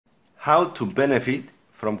How to benefit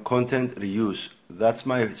from content reuse. That's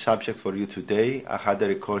my subject for you today. I had a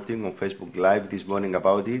recording on Facebook Live this morning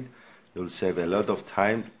about it. You'll save a lot of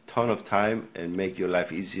time, ton of time, and make your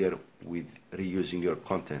life easier with reusing your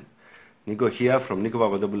content. Niko here from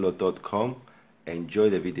Papadopoulo.com. Enjoy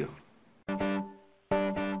the video.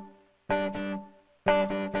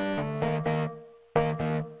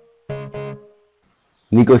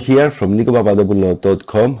 Niko here from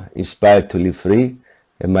Papadopoulo.com, inspired to live free,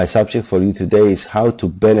 and my subject for you today is how to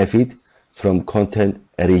benefit from content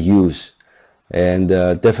reuse. And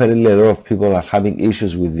definitely a lot of people are having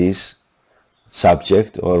issues with this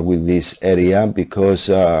subject or with this area, because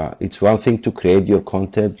it's one thing to create your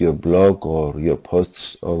content, your blog or your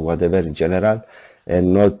posts or whatever in general,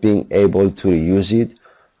 and not being able to reuse it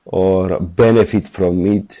or benefit from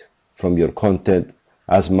it, from your content,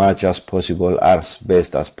 as much as possible, as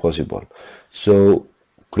best as possible. So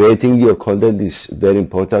creating your content is very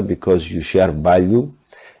important because you share value,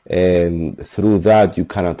 and through that you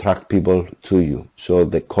can attract people to you. So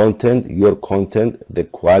the content, your content, the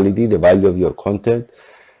quality, the value of your content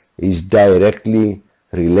is directly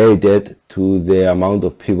related to the amount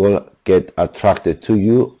of people get attracted to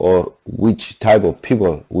you, or which type of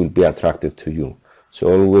people will be attracted to you. So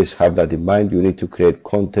always have that in mind. You need to create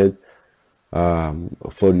content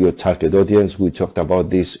for your target audience. We talked about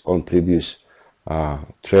this on previous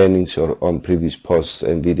trainings or on previous posts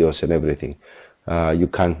and videos and everything. You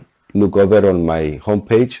can look over on my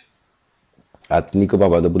homepage at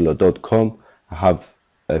Papadopoulo.com. I have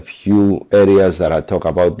a few areas that I talk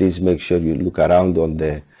about this. Make sure you look around on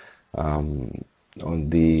the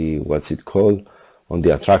what's it called, on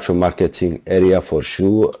the attraction marketing area for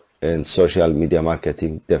sure, and social media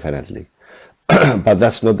marketing definitely. But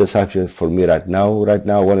that's not the subject for me right now. Right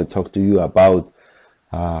now I want to talk to you about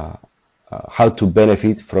how to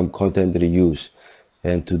benefit from content reuse.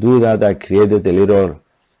 And to do that, I created a little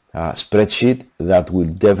spreadsheet that will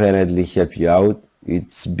definitely help you out.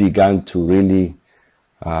 It's begun to really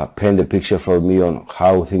paint a picture for me on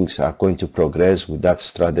how things are going to progress with that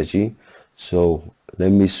strategy. So let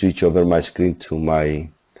me switch over my screen to my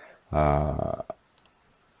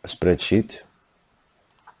spreadsheet.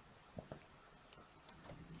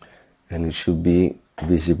 And it should be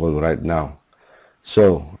visible right now.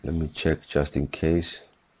 So let me check just in case.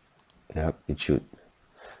 Yep, it should.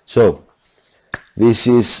 So this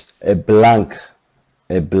is a blank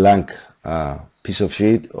piece of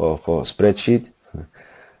sheet or for spreadsheet.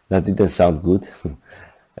 That didn't sound good.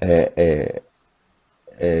 a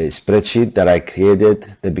spreadsheet that I created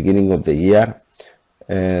at the beginning of the year.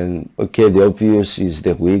 And okay, the obvious is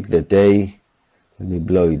the week, the day. Let me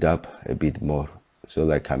blow it up a bit more so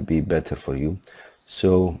that can be better for you.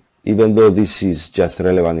 So even though this is just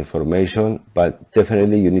relevant information, but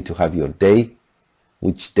definitely you need to have your day.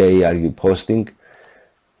 Which day are you posting?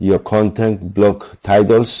 Your content, blog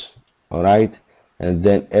titles, all right? And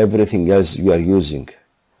then everything else you are using.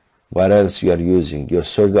 What else you are using? Your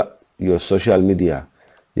social media.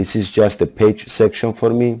 This is just a page section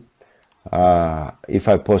for me. If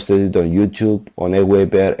I posted it on YouTube, on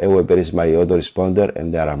Aweber is my autoresponder,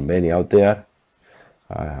 and there are many out there.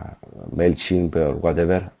 MailChimp or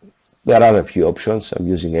whatever. There are a few options. I'm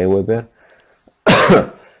using Aweber.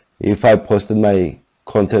 If I posted my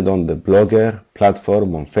content on the Blogger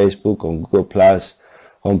platform, on Facebook, on Google+,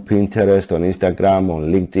 on Pinterest, on Instagram,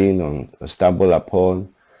 on LinkedIn, on Stumble Upon,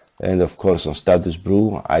 and of course on Status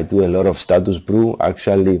Brew. I do a lot of Status Brew.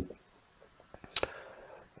 Actually,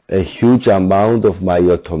 a huge amount of my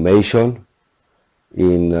automation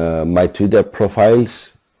in my Twitter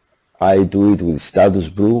profiles, I do it with Status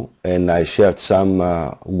Brew, and I shared some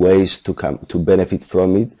ways to benefit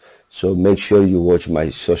from it. So make sure you watch my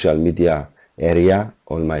social media area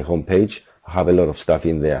on my homepage. I have a lot of stuff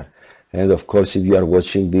in there. And of course, if you are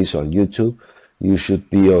watching this on YouTube, you should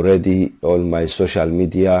be already on my social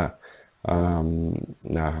media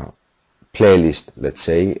playlist, let's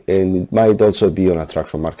say, and it might also be on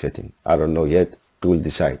attraction marketing. I don't know yet, we will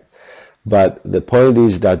decide. But the point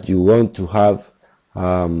is that you want to have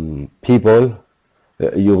people,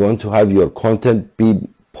 you want to have your content be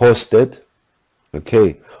posted,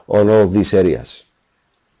 okay, on all of these areas.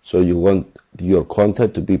 So you want your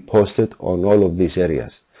content to be posted on all of these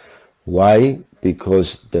areas. Why?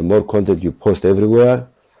 Because the more content you post everywhere,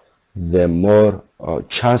 the more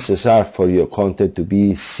chances are for your content to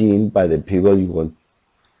be seen by the people you want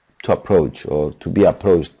to approach or to be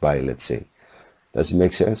approached by, let's say. Does it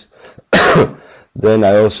make sense? Then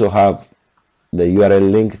I also have the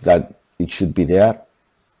URL link that it should be there,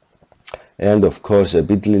 and of course a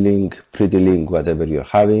bit.ly link, pretty link, whatever you're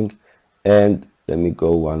having. And let me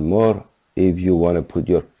go one more. If you want to put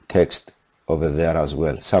your text over there as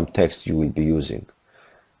well, some text you will be using.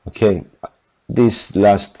 Okay, these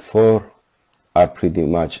last four are pretty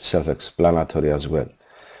much self-explanatory as well.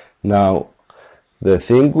 Now, the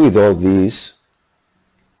thing with all these,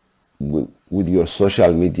 with your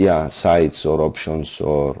social media sites or options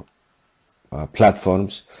or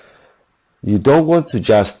platforms, you don't want to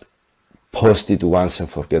just post it once and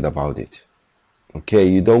forget about it. Okay,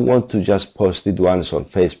 you don't want to just post it once on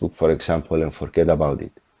Facebook, for example, and forget about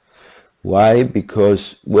it. Why?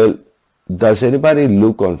 Because, well, does anybody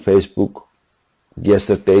look on Facebook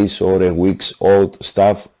yesterday's or a week's old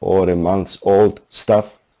stuff or a month's old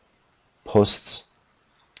stuff, posts?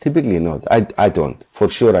 Typically not. I don't. For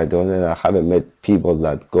sure I don't, and I haven't met people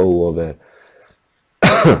that go over,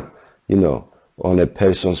 you know, on a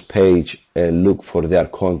person's page and look for their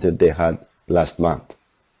content they had last month.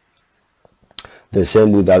 The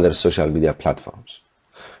same with other social media platforms.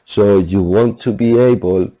 So you want to be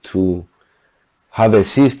able to have a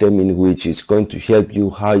system in which it's going to help you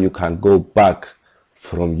how you can go back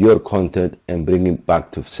from your content and bring it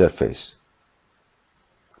back to surface.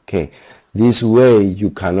 Okay, this way you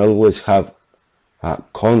can always have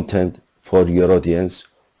content for your audience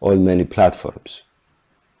on many platforms.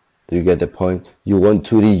 Do you get the point? You want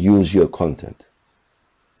to reuse your content.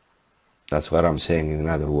 That's what I'm saying in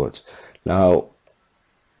other words. Now,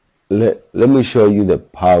 let me show you the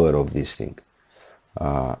power of this thing.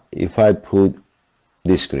 If I put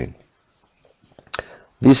this screen,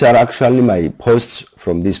 these are actually my posts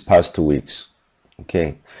from these past 2 weeks.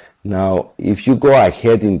 Okay, now if you go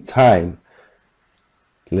ahead in time,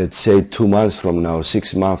 let's say 2 months from now,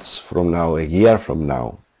 6 months from now, a year from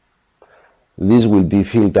now, this will be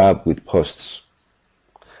filled up with posts.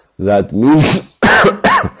 That means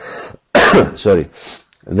sorry,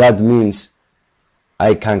 that means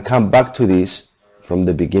I can come back to this from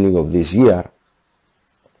the beginning of this year,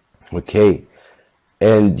 okay,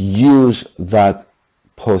 and use that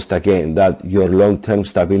post again, that your long-term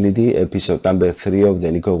stability, episode number 3 of the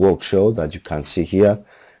Niko Walk Show that you can see here.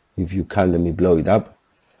 If you can, let me blow it up.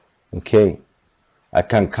 Okay, I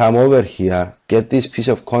can come over here, get this piece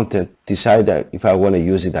of content, decide that if I want to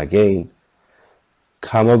use it again,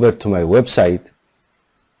 come over to my website,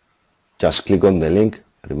 just click on the link.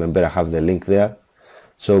 Remember, I have the link there.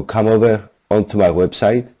 So come over onto my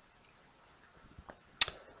website,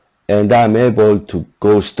 and I'm able to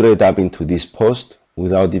go straight up into this post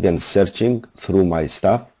without even searching through my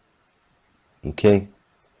stuff. Okay,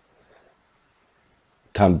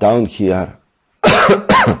 come down here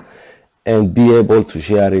and be able to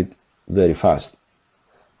share it very fast.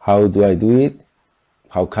 How do I do it?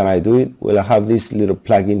 How can I do it? Well, I have this little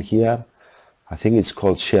plugin here. I think it's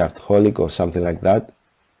called Shareaholic or something like that.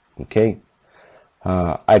 Okay,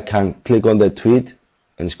 I can click on the tweet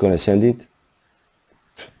and it's going to send it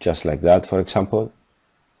just like that, for example.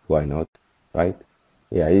 Why not, right?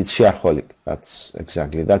 Yeah, it's Shareaholic. That's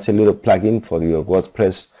exactly, that's a little plugin for your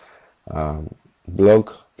WordPress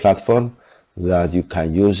blog platform that you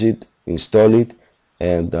can use it, install it,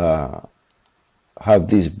 and have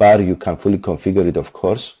this bar. You can fully configure it, of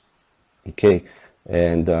course, okay,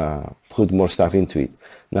 and put more stuff into it.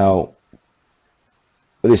 Now,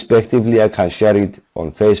 respectively, I can share it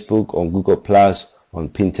on Facebook, on Google+, on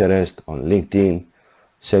Pinterest, on LinkedIn,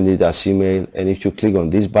 send it as email, and if you click on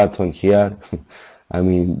this button here, I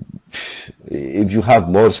mean, if you have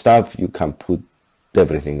more stuff, you can put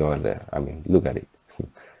everything over there. I mean, look at it.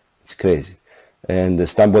 It's crazy. And the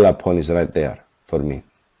stumble upon is right there for me.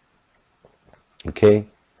 Okay,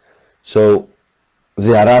 so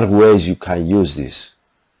there are ways you can use this.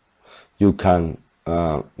 You can,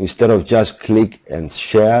 instead of just click and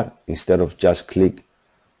share, instead of just click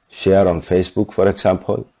share on Facebook, for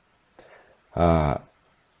example,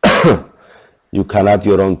 you can add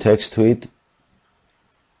your own text to it,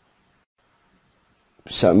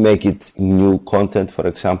 so make it new content, for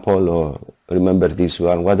example, or remember this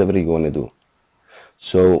one, whatever you want to do.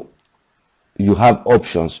 So you have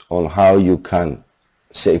options on how you can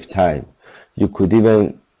save time. You could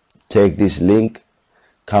even take this link,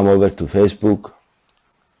 come over to Facebook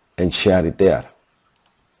and share it there,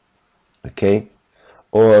 okay,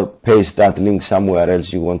 or paste that link somewhere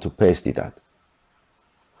else you want to paste it at.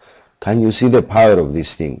 Can you see the power of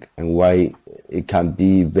this thing and why it can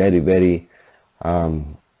be very, very a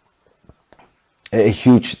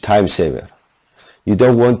huge time saver? You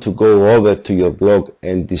don't want to go over to your blog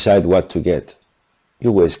and decide what to get.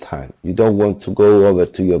 You waste time. You don't want to go over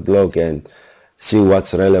to your blog and see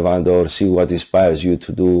what's relevant or see what inspires you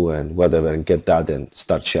to do and whatever, and get that and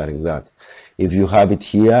start sharing that. If you have it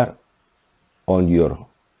here on your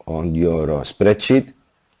spreadsheet,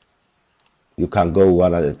 You can go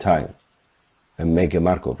one at a time and make a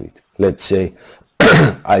mark of it. Let's say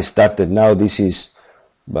I started now, this is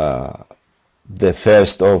the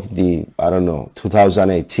first of the, I don't know,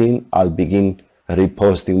 2018. I'll begin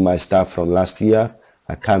reposting my stuff from last year.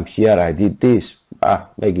 I come here, I did this,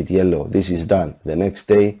 make it yellow, this is done. The next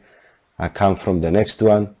day I come from the next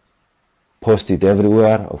one, post it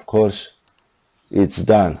everywhere, of course, it's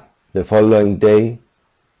done. The following day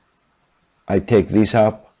I take this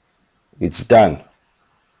up, it's done.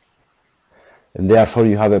 And therefore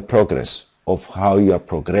you have a progress of how you are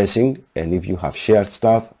progressing, and if you have shared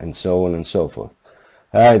stuff, and so on and so forth.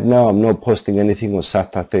 Right now I'm not posting anything on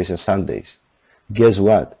Saturdays and Sundays. Guess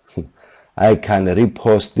what? I can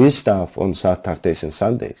repost this stuff on Saturdays and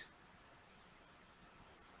Sundays.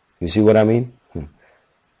 You see what I mean? It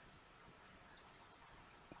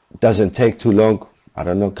doesn't take too long, I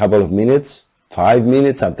don't know, a couple of minutes, 5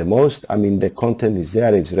 minutes at the most. I mean, the content is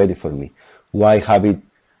there, it's ready for me. Why have it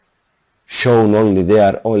shown only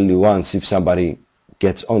there only once if somebody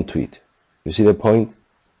gets onto it? You see the point?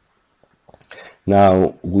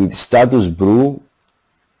 Now with status brew,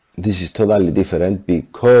 this is totally different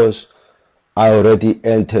because I already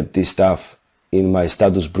entered this stuff in my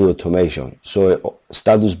status brew automation. So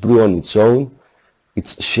status brew on its own,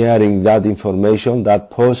 it's sharing that information, that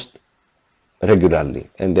post regularly,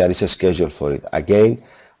 and there is a schedule for it. Again,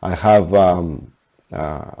 I have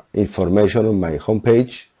information on my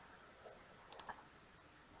homepage,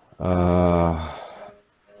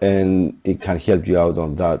 and it can help you out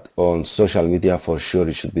on that. On social media for sure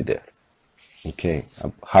it should be there. Okay,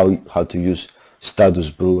 how to use status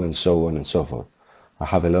brew and so on and so forth. I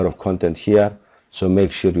have a lot of content here, so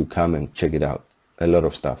make sure you come and check it out. A lot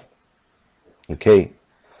of stuff. Okay,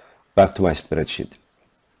 back to my spreadsheet.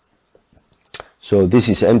 So this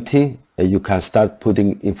is empty, and you can start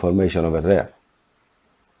putting information over there.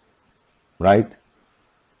 Right?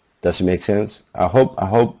 Does it make sense? I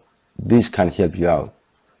hope this can help you out.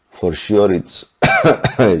 For sure it's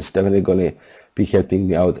it's definitely gonna be helping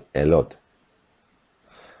me out a lot.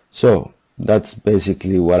 So that's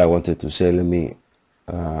basically what I wanted to say. Let me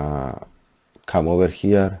come over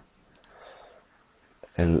here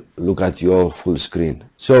and look at your full screen.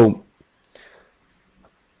 So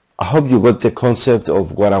I hope you got the concept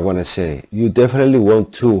of what I want to say. You definitely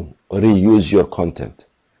want to reuse your content.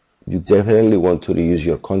 You definitely want to reuse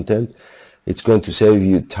your content. It's going to save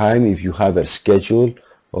you time if you have a schedule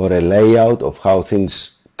or a layout of how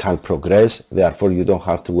things can progress. Therefore, you don't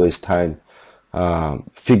have to waste time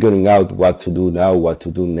figuring out what to do now, what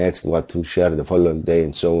to do next, what to share the following day,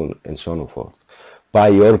 and so on and so on and forth.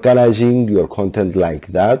 By organizing your content like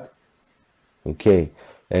that, okay,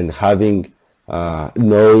 and having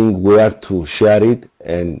knowing where to share it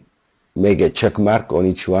and make a check mark on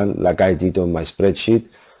each one like I did on my spreadsheet,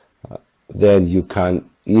 then you can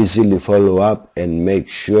easily follow up and make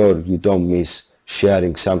sure you don't miss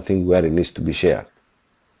sharing something where it needs to be shared.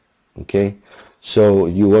 Okay, so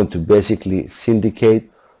you want to basically syndicate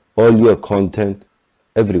all your content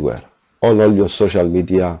everywhere, on all your social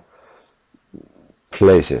media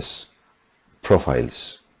places,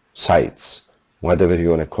 profiles, sites, whatever you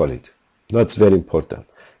want to call it. That's very important.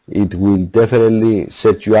 It will definitely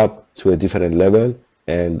set you up to a different level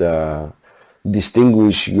and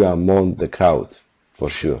distinguish you among the crowd for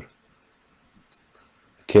sure.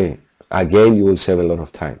 Okay, again, you will save a lot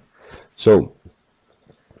of time. So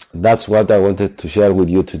that's what I wanted to share with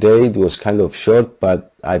you today. It was kind of short,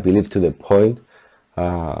 but I believe to the point.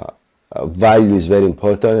 Value is very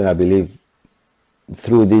important, and I believe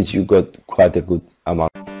through this you got quite a good amount.